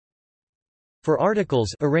For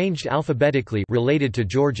articles arranged alphabetically related to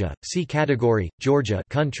Georgia, see category Georgia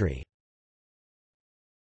country.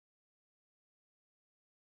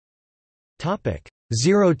 Topic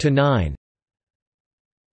 0 to 9.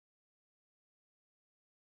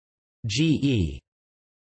 GE.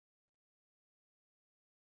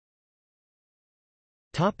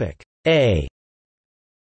 Topic A.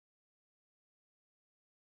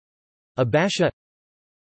 Abasha,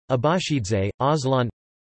 Abashidze, Aslan,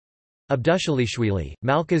 Abdushalishvili,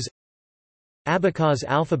 Malkaz, Abkhaz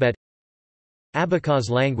alphabet, Abkhaz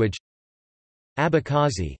language,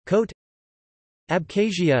 Abkhazi, Kot,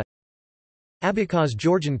 Abkhazia, Abkhaz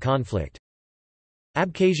Georgian conflict,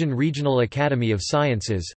 Abkhazian Regional Academy of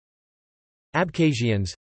Sciences,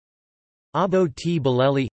 Abkhazians, Abo T.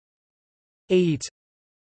 Baleli, Aits,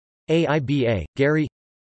 Aiba, Gary,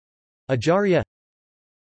 Ajaria,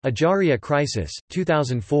 Ajaria crisis,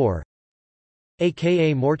 2004,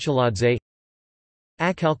 Aka Morchaladze,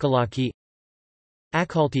 Akalkalaki,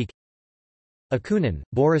 Akaltik, Akunin,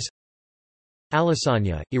 Boris,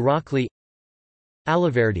 Alisanya, Irakli,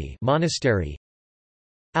 Aliverdi monastery,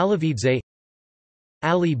 Alavidze,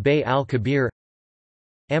 Ali Bey al-Kabir,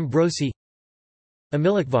 Ambrosi,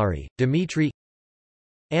 Amilikvari, Dmitry,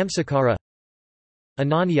 Amsakara,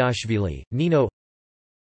 Ananiashvili, Nino,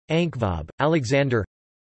 Ankvab, Alexander,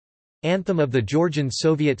 Anthem of the Georgian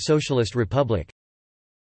Soviet Socialist Republic,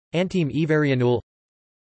 Antim Ivarianul,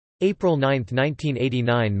 April 9,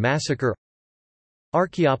 1989 massacre,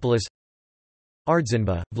 Archaeopolis,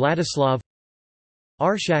 Ardzinba, Vladislav,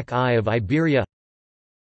 Arshak I of Iberia,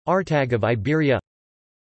 Artag of Iberia,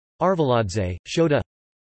 Arveladze, Shota,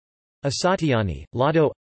 Asatiani,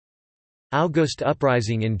 Lado, August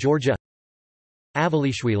uprising in Georgia,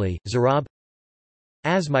 Avalishvili, Zarab,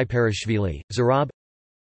 Asmaiparashvili, Zarab,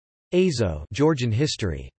 Azo, Georgian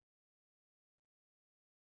history.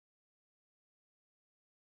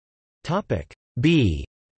 Topic B.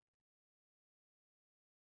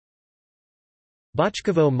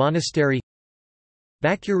 Bachkovo Monastery,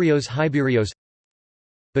 Bakurios Hyberios,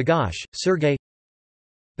 Bagash, Sergei,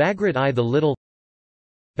 Bagrat I the Little,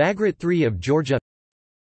 Bagrat III of Georgia,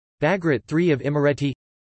 Bagrat III of Imereti,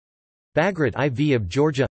 Bagrat IV of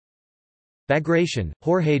Georgia, Bagration,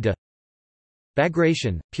 Jorge de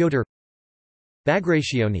Bagration, Pyotr,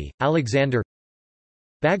 Bagrationi, Alexander,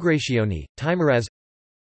 Bagrationi, Timoraz,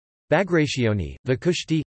 Bagrationi,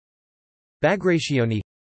 Vakushti, Bagrationi,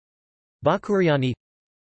 Bakuriani,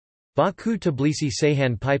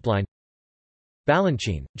 Baku-Tbilisi-Seyhan pipeline,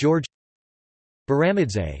 Balanchine, George,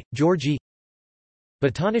 Baramidze, Georgi,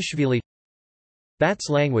 Batanishvili, Bats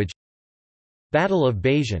language, Battle of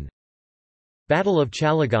Bajan, Battle of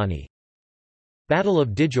Chalagani, Battle of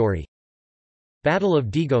Dijori, Battle of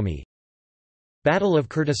Digomi, Battle of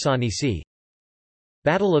Kurtasani Sea,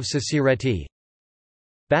 Battle of Sasireti,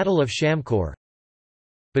 Battle of Shamkor,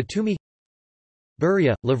 Batumi,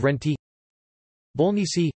 Buria, Lavrenti,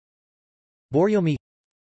 Bolnisi, Boryomi,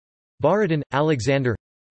 Baradin, Alexander,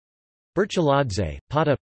 Berchaladze,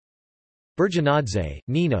 Pata, Berjanadze,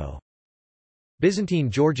 Nino,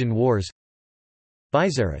 Byzantine-Georgian Wars,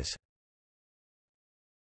 Bizaras.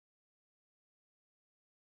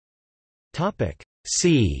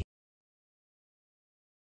 C.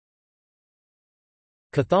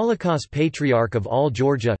 Catholicos Patriarch of all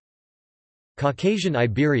Georgia, Caucasian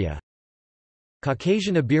Iberia,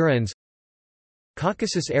 Caucasian Iberians,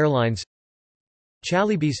 Caucasus Airlines,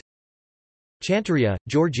 Chalybes, Chantaria,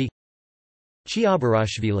 Georgi,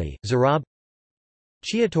 Chiabarashvili, Zarab,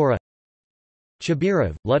 Chiatora,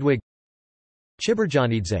 Chabirov, Ludwig,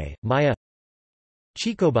 Chiberjanidze, Maya,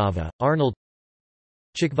 Chikobava, Arnold,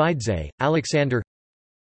 Chikvidze, Alexander,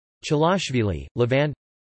 Chalashvili, Levan,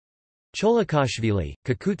 Cholakashvili,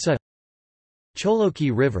 Kakutsa,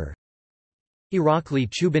 Choloki River, Irakli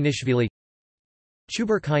Chubinishvili,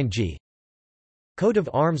 Chuberkine G. Coat of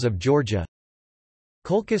Arms of Georgia,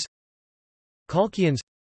 Kolkis, Kolkians,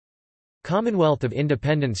 Commonwealth of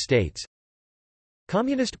Independent States,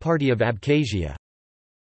 Communist Party of Abkhazia,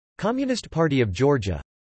 Communist Party of Georgia,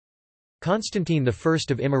 Constantine I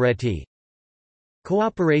of Imereti,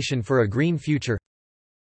 Cooperation for a Green Future,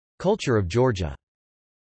 Culture of Georgia.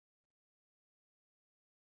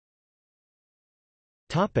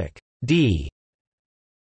 D.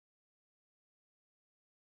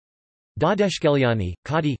 Dadeshkeliani,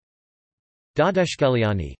 Kadi,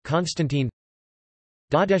 Dadeshkeliani, Constantine,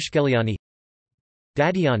 Dadeshkeliani,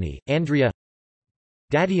 Dadiani, Andrea,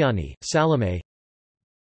 Dadiani, Salome,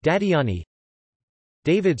 Dadiani,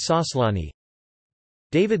 David Soslani,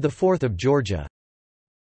 David IV of Georgia,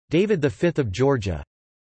 David V of Georgia,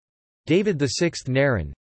 David VI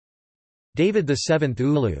Naren, David VII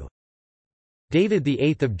Ulu, David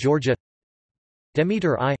VIII of Georgia,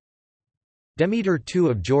 Demeter I, Demeter II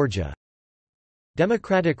of Georgia,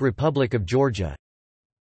 Democratic Republic of Georgia,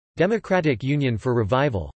 Democratic Union for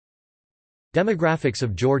Revival, Demographics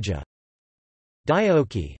of Georgia,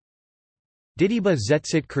 Diaoki, Didiba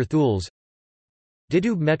Zetsit Kurthuls,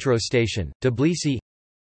 Didub Metro Station, Tbilisi,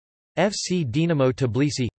 FC Dinamo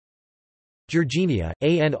Tbilisi, Georginia,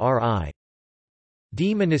 ANRI,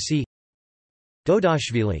 D. Manisi,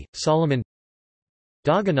 Dodashvili, Solomon,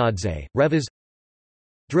 Daganadze, Revaz,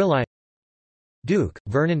 Drilai, Duke,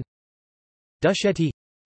 Vernon, Dusheti,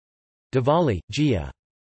 Diwali, Gia.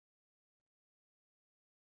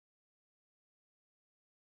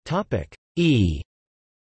 E.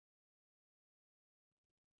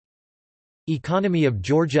 Economy of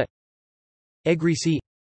Georgia, Egrisi,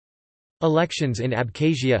 Elections in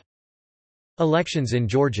Abkhazia, Elections in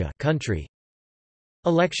Georgia country,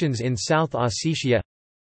 Elections in South Ossetia,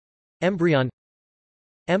 Embryon,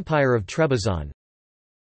 Empire of Trebizond,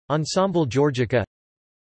 Ensemble Georgica,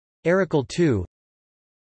 Aracle II,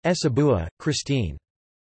 Esabua, Christine.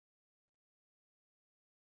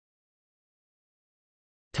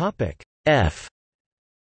 F.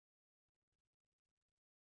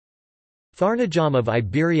 Farnajam of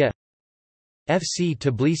Iberia, FC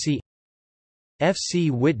Tbilisi, FC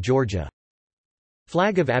Wit Georgia,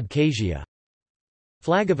 Flag of Abkhazia,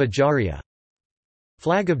 Flag of Ajaria,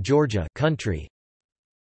 Flag of Georgia country,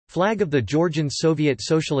 Flag of the Georgian Soviet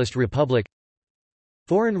Socialist Republic,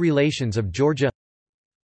 Foreign Relations of Georgia,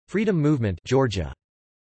 Freedom Movement Georgia.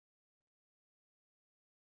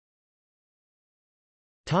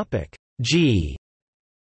 G.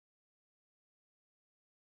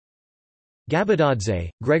 Gabadadze,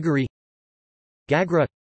 Gregory, Gagra,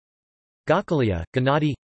 Gakalia,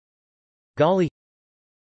 Gennady, Gali,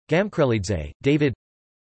 Gamkrelidze, David,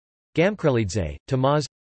 Gamkrelidze, Tamaz,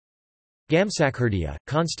 Gamsakhurdia,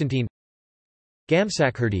 Konstantin,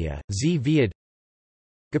 Gamsakhurdia, Z. Viad,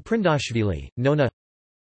 Gaprindashvili, Nona,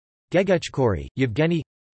 Gegechkori, Yevgeny,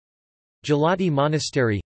 Gelati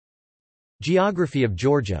Monastery, Geography of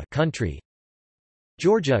Georgia country,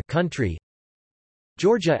 Georgia country,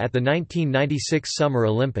 Georgia at the 1996 Summer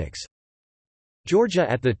Olympics, Georgia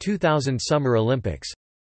at the 2000 Summer Olympics,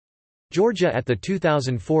 Georgia at the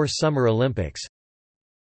 2004 Summer Olympics,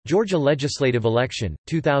 Georgia legislative election,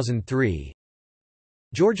 2003,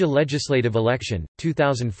 Georgia legislative election,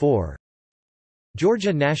 2004,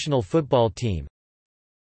 Georgia national football team,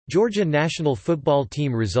 Georgia national football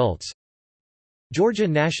team results, Georgia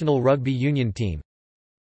national rugby union team,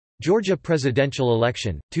 Georgia presidential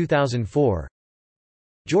election, 2004,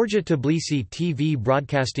 Georgia Tbilisi TV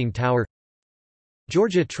broadcasting tower,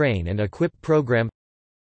 Georgia Train and Equip program,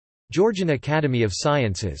 Georgian Academy of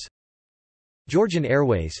Sciences, Georgian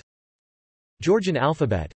Airways, Georgian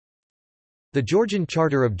alphabet, the Georgian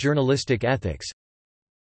Charter of Journalistic Ethics,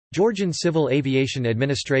 Georgian Civil Aviation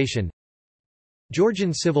Administration,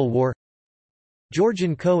 Georgian Civil War,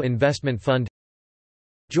 Georgian Co-Investment Fund,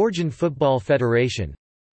 Georgian Football Federation,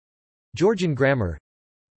 Georgian Grammar,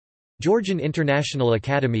 Georgian International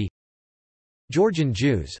Academy, Georgian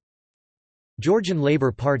Jews, Georgian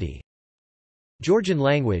Labour Party, Georgian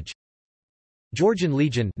language, Georgian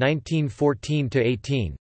Legion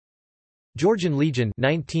 1914–18, Georgian Legion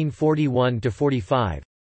 1941–45,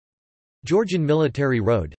 Georgian Military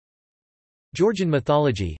Road, Georgian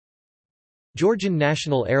mythology, Georgian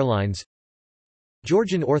National Airlines,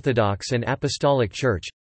 Georgian Orthodox and Apostolic Church,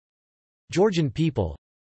 Georgian people,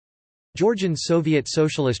 Georgian Soviet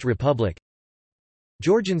Socialist Republic,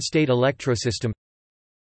 Georgian State Electrosystem,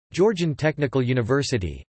 Georgian Technical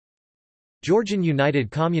University, Georgian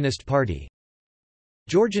United Communist Party,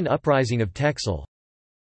 Georgian Uprising of Texel,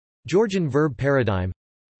 Georgian Verb Paradigm,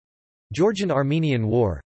 Georgian-Armenian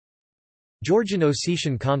War,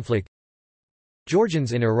 Georgian-Ossetian conflict,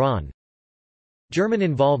 Georgians in Iran, German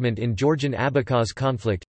involvement in Georgian-Abkhaz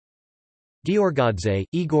conflict, Georgadze,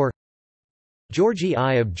 Igor, Georgi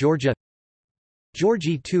I of Georgia,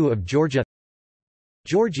 Georgi II of Georgia,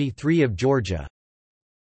 Georgi III of Georgia,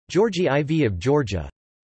 Georgi IV of Georgia,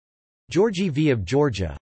 Georgi V of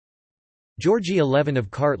Georgia, Georgi XI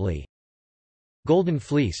of Kartli, Golden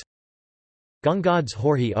Fleece, Gongadze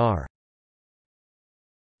Horhi R.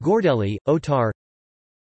 Gordeli, Otar,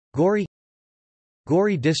 Gori,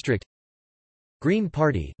 Gori District, Green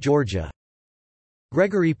Party, Georgia,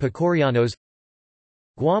 Gregory Pekorianos,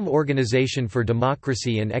 Guam Organization for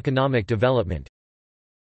Democracy and Economic Development,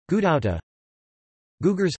 Gudauta,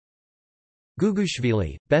 Gugurs,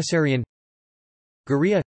 Gugushvili, Bessarian,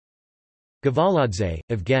 Guria, Gavaladze,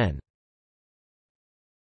 Evgen.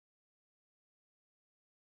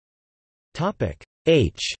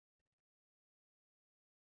 H.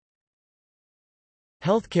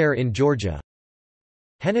 Healthcare in Georgia.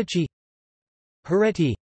 Henichi.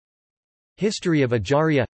 Hereti. History of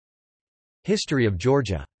Ajaria. History of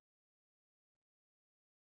Georgia.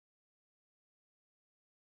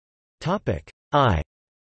 I.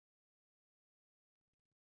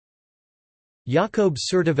 Jakob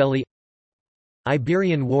Sertavelli.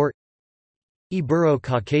 Iberian War.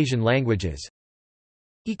 Ibero-Caucasian languages.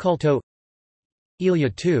 Ikalto. Ilya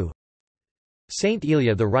II. Saint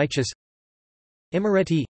Ilya the Righteous.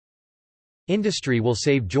 Imereti. Industry will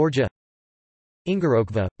save Georgia.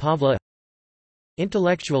 Ingorokva, Pavla.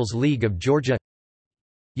 Intellectuals League of Georgia.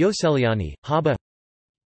 Yoseliani, Haba.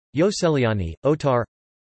 Yoseliani, Otar.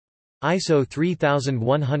 ISO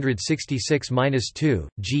 3166-2,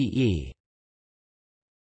 GE.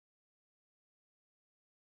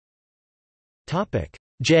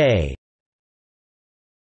 J.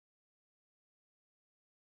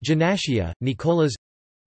 Janashia, Nicolas.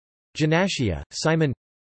 Janashia, Simon.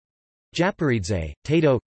 Japaridze,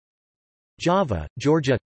 Tato. Java,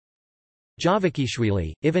 Georgia.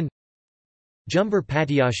 Javakishvili, Ivan. Jumber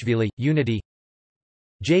Patiashvili, Unity.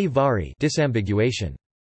 J. Vari, disambiguation.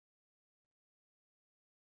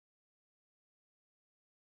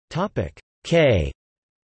 K.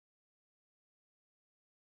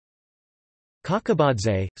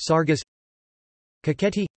 Kakabadze, Sargas.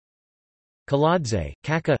 Kaketi. Kaladze,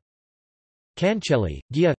 Kaka. Kancheli,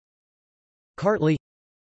 Gia. Kartli.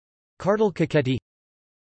 Kartal Kaketi.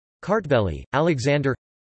 Kartveli, Alexander.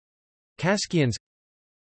 Kaskians.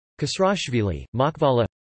 Kasrashvili, Makvala.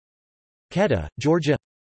 Keda, Georgia.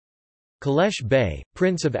 Kalesh Bey,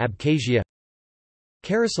 Prince of Abkhazia.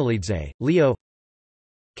 Karasalidze, Leo.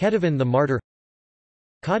 Kedavan the Martyr.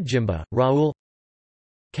 Kadjimba, Raul.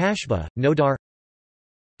 Kashba, Nodar.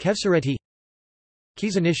 Kevsereti.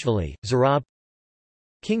 Kizanishvili, Zarab.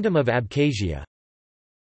 Kingdom of Abkhazia.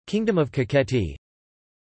 Kingdom of Kakheti.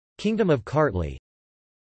 Kingdom of Kartli.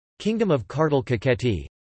 Kingdom of Kartal Kakheti.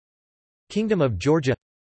 Kingdom of Georgia.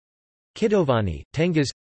 Kidovani, Tengiz.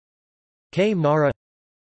 K. Mara.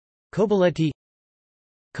 Kobaleti.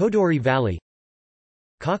 Kodori Valley.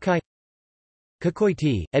 Kakai.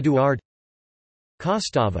 Kakoiti, Eduard.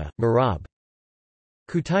 Kostava, Marab.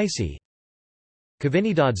 Kutaisi.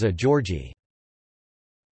 Kavinidadze, Georgi.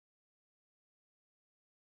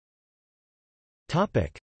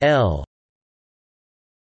 L.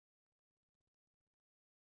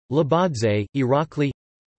 Labadze, Irakli.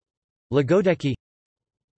 Lagodeki.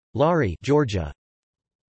 Lari, Georgia.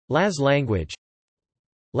 Laz language.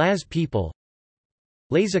 Laz people.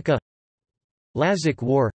 Lazika. Lazic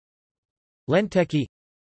war. Lenteki.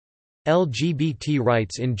 LGBT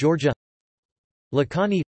rights in Georgia.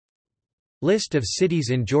 Lakhani. List of cities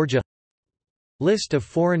in Georgia. List of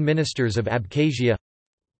foreign ministers of Abkhazia.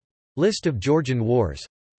 List of Georgian wars.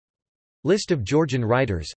 List of Georgian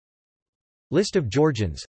writers. List of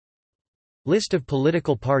Georgians. List of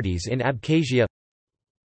political parties in Abkhazia.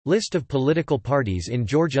 List of political parties in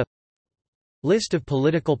Georgia. List of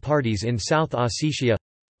political parties in South Ossetia.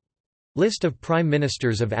 List of prime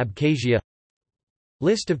ministers of Abkhazia.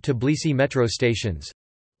 List of Tbilisi metro stations.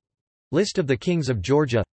 List of the kings of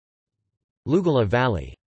Georgia. Lugala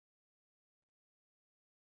Valley.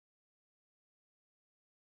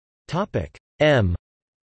 M.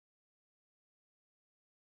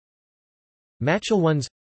 Machelwans.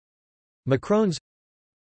 Macrones.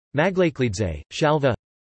 Maglaklidze, Shalva.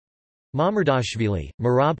 Mamardashvili,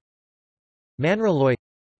 Marab. Manraloy.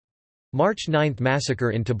 March 9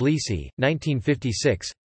 massacre in Tbilisi,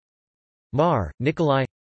 1956. Mar, Nikolai.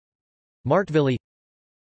 Martvili.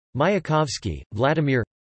 Mayakovsky, Vladimir.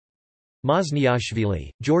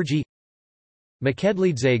 Mazniashvili, Georgi.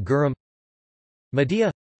 Makedlidze Gurum.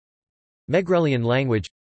 Medea. Megrelian language.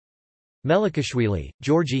 Melikashvili,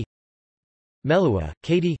 Georgi. Melua,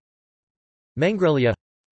 Katie. Mengrelia.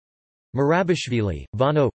 Marabashvili,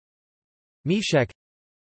 Vano. Meshek.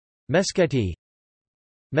 Mesketi.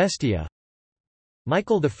 Mestia.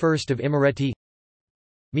 Michael I of Imereti.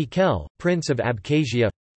 Mikhail, Prince of Abkhazia.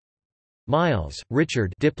 Miles,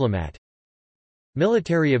 Richard, diplomat.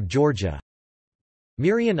 Military of Georgia.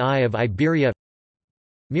 Mirian I of Iberia.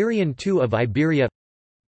 Mirian II of Iberia.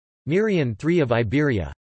 Mirian III of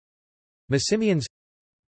Iberia. Massimians.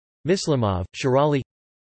 Mislimov, Shirali.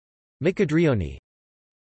 Mikadrioni.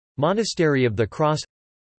 Monastery of the Cross.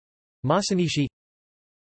 Masanishi.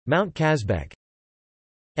 Mount Kazbek.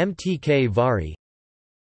 Mtk Vari.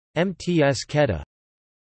 Mts Keda.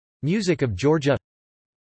 Music of Georgia.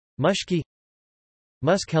 Mushki.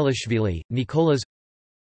 Muskhelishvili, Nicolas.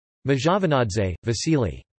 Majavanadze,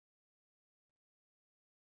 Vasily.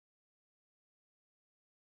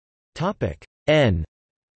 N.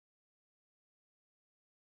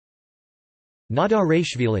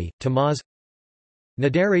 Nadarashvili, Tamaz.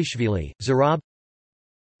 Nadarashvili, Zarab.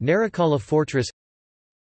 Narikala Fortress.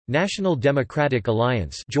 National Democratic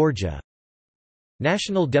Alliance, Georgia.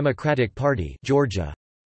 National Democratic Party, Georgia.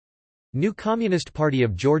 New Communist Party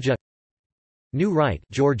of Georgia. New Right,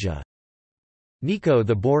 Georgia. Nico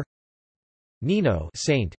the Boar. Nino,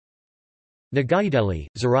 Saint. Nagaideli,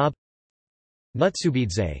 Zarab.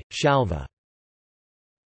 Nutsubidze, Shalva.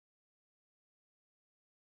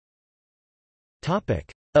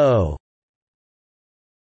 Topic O.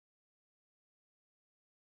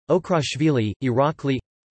 Okrashvili, Irakli.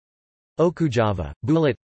 Okujava,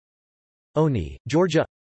 Bulat. Oni, Georgia.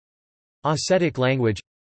 Ossetic language.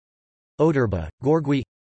 Oderba, Gorgui.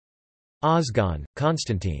 Ozgan,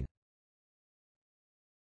 Constantine.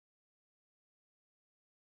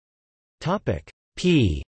 Topic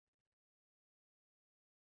P.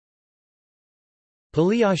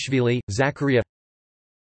 Poliashvili, Zakaria.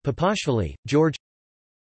 Papashvili, George.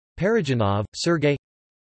 Parajanov, Sergei.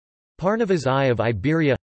 Parnavas I of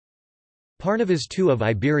Iberia. Parnavas II of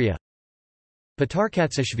Iberia.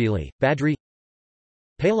 Patarkatsashvili, Badri.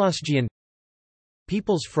 Pelasgian.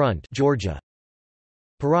 People's Front, Georgia.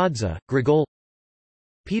 Paradza, Grigol.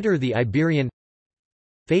 Peter the Iberian.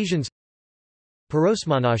 Phasians.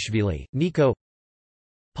 Porosmanashvili, Nico.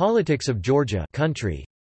 Politics of Georgia, country.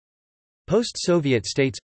 Post-Soviet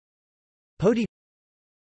states. Poti.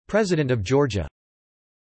 President of Georgia.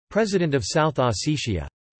 President of South Ossetia.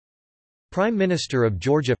 Prime Minister of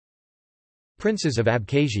Georgia. Princes of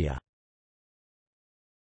Abkhazia.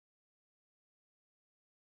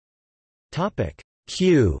 Topic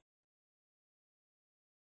Q.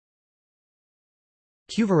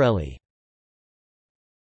 Cuvarelli.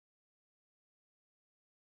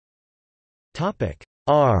 Topic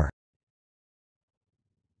R.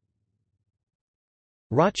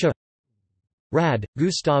 Racha. Rad,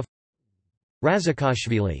 Gustav.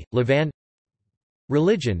 Razakashvili, Levan.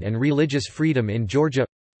 Religion and religious freedom in Georgia.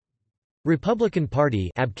 Republican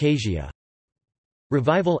Party, Abkhazia.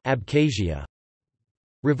 Revival, Abkhazia.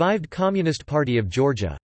 Revived Communist Party of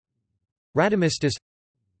Georgia. Radomistas.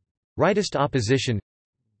 Rightist opposition.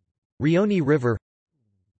 Rioni River.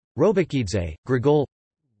 Robakidze, Grigol.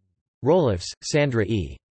 Rolifs, Sandra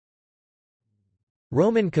E.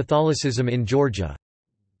 Roman Catholicism in Georgia.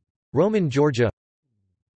 Roman Georgia.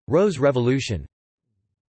 Rose Revolution.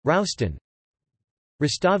 Rouston.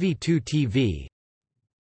 Rustavi 2 TV.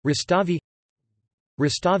 Rustavi.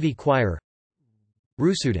 Rustavi Choir.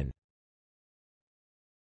 Rusudan.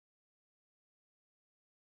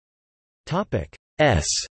 Topic S.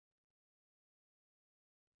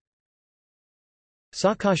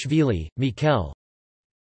 Saakashvili, Mikhail.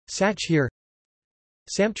 Sachir.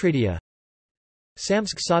 Samtradia.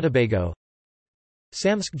 Samsk Sotobago.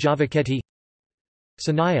 Samsk Javaketi.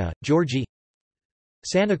 Sanaya, Georgi.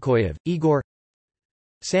 Sanakoyev, Igor.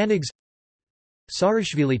 Sanigs.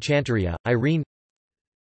 Sarashvili Chantaria, Irene.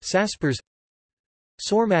 Saspers.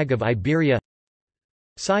 Sormag of Iberia.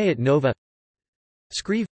 Sayat Nova.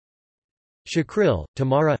 Skriv. Shakril,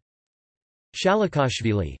 Tamara.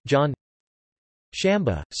 Shalikashvili, John.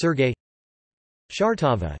 Shamba, Sergei.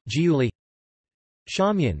 Shartava, Giuli.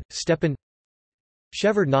 Shamyan, Stepan.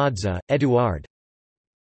 Shevardnadze, Eduard.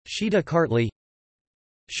 Shida Kartli.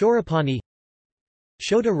 Shorapani.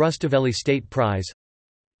 Shota Rustaveli State Prize.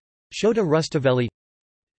 Shota Rustaveli.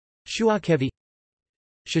 Shuakevi.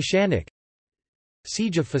 Shashanik.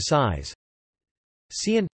 Siege of Fasais.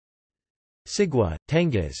 Sian. Sigwa,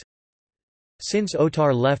 Tengiz. Since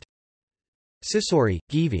Otar left. Sisori,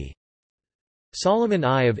 Givi. Solomon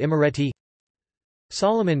I of Imereti.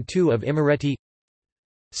 Solomon II of Imereti.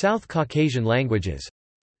 South Caucasian languages.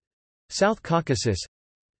 South Caucasus.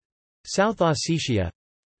 South Ossetia.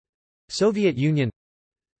 Soviet Union.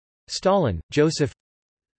 Stalin, Joseph.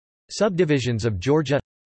 Subdivisions of Georgia.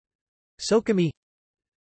 Sukhumi.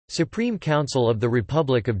 Supreme Council of the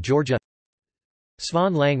Republic of Georgia.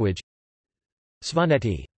 Svan language.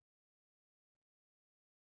 Svaneti.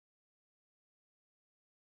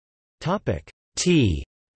 Topic T.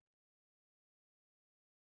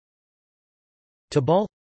 Tabal.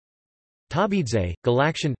 Tabidze,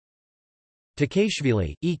 Galakshan.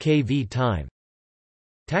 Takeshvili, EKV time.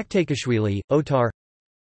 Taktakashvili, Otar.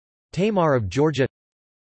 Tamar of Georgia.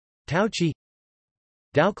 Tauchi.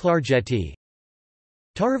 Dauklarjeti.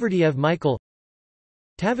 Taraverdiev Michael.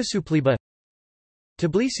 Tavasupliba.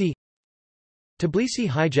 Tbilisi. Tbilisi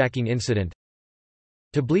hijacking incident.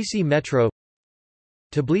 Tbilisi Metro.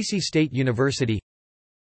 Tbilisi State University.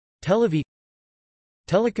 Tel Aviv.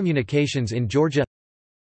 Telecommunications in Georgia.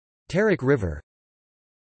 Terek River.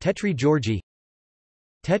 Tetri Georgi.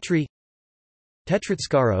 Tetri.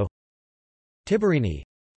 Tetritskaro. Tiberini.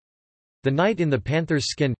 The Knight in the Panther's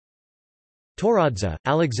Skin. Toradze,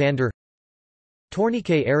 Alexander.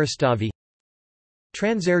 Tournike Aristavi.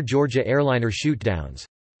 Transair Georgia airliner shootdowns.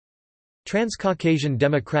 Transcaucasian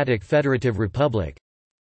Democratic Federative Republic.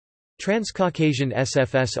 Transcaucasian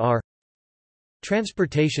SFSR.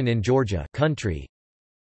 Transportation in Georgia country.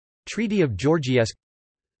 Treaty of Georgiesk.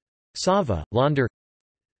 Sava, Launder.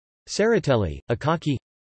 Saratelli, Akaki.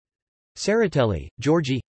 Saratelli,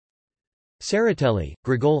 Georgi. Saratelli,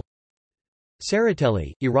 Grigol.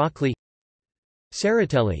 Saratelli, Irakli.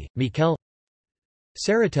 Saratelli, Mikel.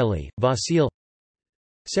 Saratelli, Vasil.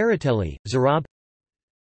 Saratelli, Zarab.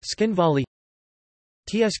 Skinvali.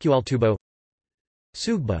 Tsqltubo.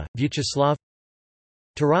 Sugba, Vyacheslav.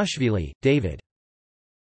 Tarashvili, David.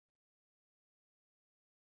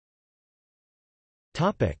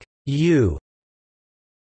 U.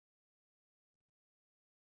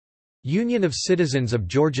 Union of Citizens of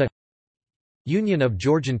Georgia. Union of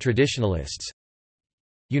Georgian Traditionalists.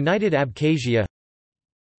 United Abkhazia.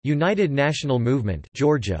 United National Movement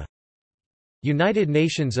Georgia. United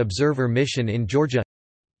Nations Observer Mission in Georgia.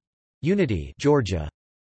 Unity Georgia.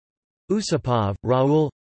 Usupov, Raul.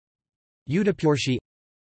 Udapurshi.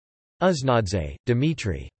 Uznadze,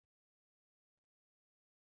 Dmitry.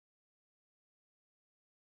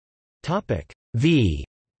 V.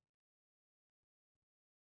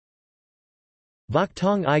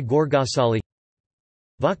 Vakhtang I Gorgasali.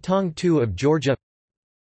 Vakhtang II of Georgia.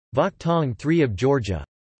 Vakhtang III of Georgia.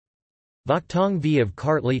 Vakhtang V of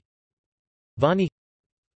Kartli. Vani.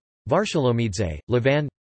 Varshalomidze, Levan.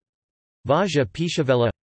 Vaja Pishavela.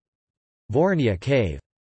 Vornia Cave.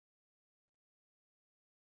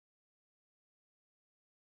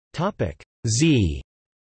 Z.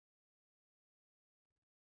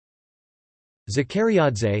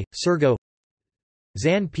 Zakariadze, Sergo.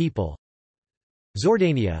 Zan people.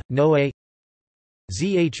 Zordania, Noe.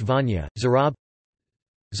 Zh Vanya, Zarab.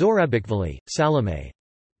 Zorabikvili, Salome.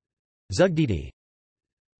 Zugdidi.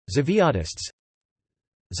 Zaviadists.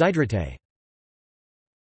 Zydrate.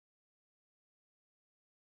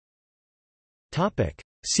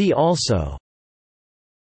 See also.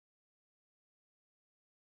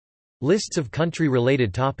 Lists of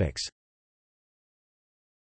country-related topics.